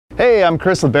Hey, I'm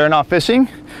Chris with Baranof Fishing.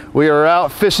 We are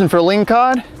out fishing for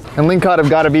lingcod, and lingcod have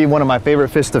got to be one of my favorite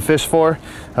fish to fish for.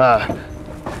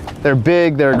 They're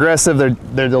big, they're aggressive,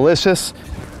 they're delicious,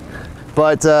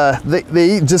 but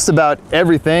they eat just about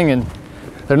everything, and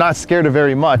they're not scared of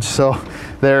very much, so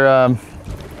they're a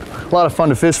lot of fun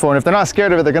to fish for, and if they're not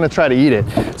scared of it, they're going to try to eat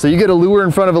it. So you get a lure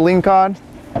in front of a lingcod,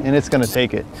 and it's going to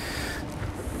take it.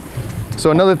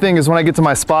 So another thing is when I get to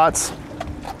my spots,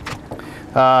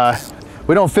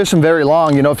 we don't fish them very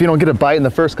long. You know, if you don't get a bite in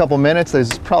the first couple minutes,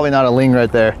 there's probably not a ling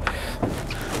right there.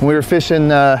 When we were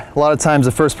fishing, a lot of times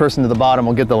the first person to the bottom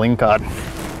will get the lingcod.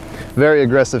 Very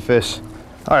aggressive fish.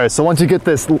 All right, so once you get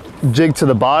this jig to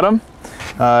the bottom,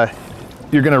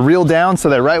 you're gonna reel down so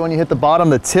that right when you hit the bottom,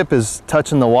 the tip is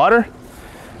touching the water,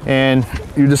 and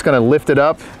you're just gonna lift it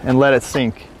up and let it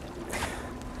sink.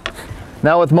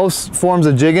 Now with most forms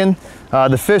of jigging,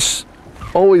 the fish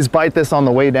always bite this on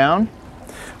the way down.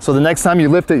 So the next time you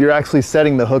lift it, you're actually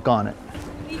setting the hook on it.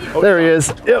 There he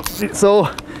is. Yep. So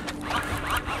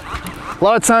a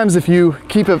lot of times if you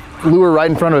keep a lure right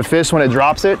in front of a fish, when it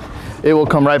drops it, it will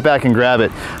come right back and grab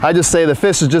it. I just say the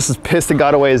fish is just as pissed it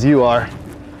got away as you are.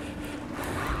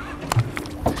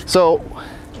 So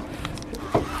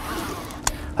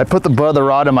I put the butt of the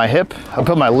rod in my hip. I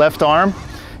put my left arm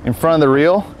in front of the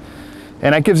reel,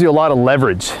 and that gives you a lot of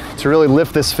leverage to really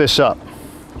lift this fish up.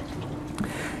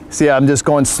 See, I'm just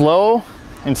going slow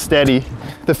and steady.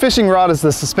 The fishing rod is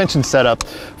the suspension setup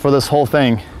for this whole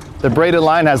thing. The braided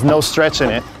line has no stretch in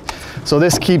it, so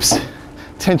this keeps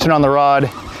tension on the rod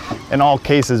in all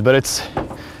cases, but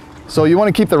so you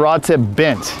want to keep the rod tip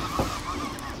bent.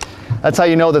 That's how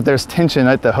you know that there's tension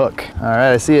at the hook. All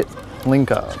right, I see it,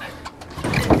 lingcod.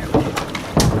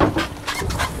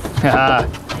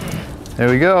 There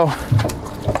we go.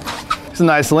 It's a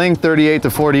nice ling, 38 to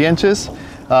 40 inches.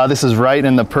 This is right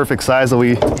in the perfect size that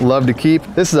we love to keep.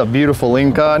 This is a beautiful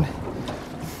lingcod.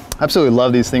 Absolutely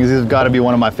love these things. These have got to be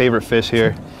one of my favorite fish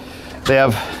here. They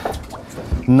have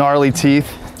gnarly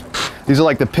teeth. These are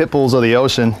like the pit bulls of the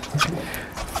ocean.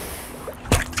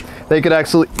 They could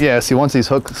actually, yeah, see, once these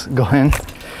hooks go in,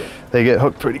 they get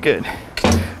hooked pretty good.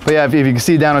 But yeah, if you can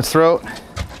see down its throat,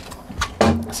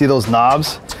 see those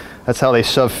knobs? That's how they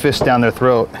shove fish down their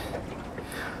throat.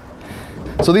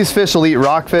 So these fish will eat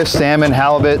rockfish, salmon,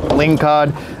 halibut,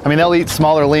 lingcod. I mean, they'll eat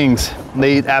smaller lings.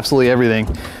 They eat absolutely everything.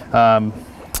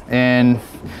 And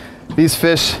these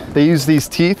fish, they use these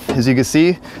teeth, as you can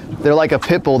see. They're like a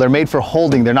pit bull. They're made for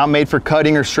holding. They're not made for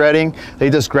cutting or shredding. They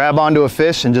just grab onto a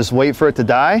fish and just wait for it to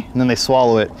die, and then they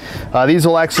swallow it. These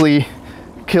will actually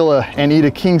kill and eat a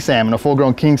king salmon, a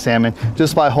full-grown king salmon,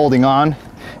 just by holding on,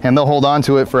 and they'll hold on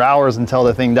to it for hours until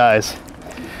the thing dies.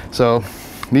 So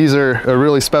these are a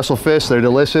really special fish. They're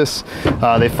delicious.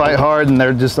 They fight hard, and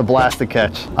they're just a blast to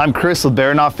catch. I'm Chris with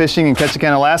Baranof Fishing in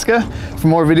Ketchikan, Alaska. For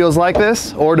more videos like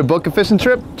this, or to book a fishing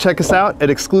trip, check us out at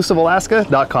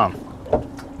exclusivealaska.com.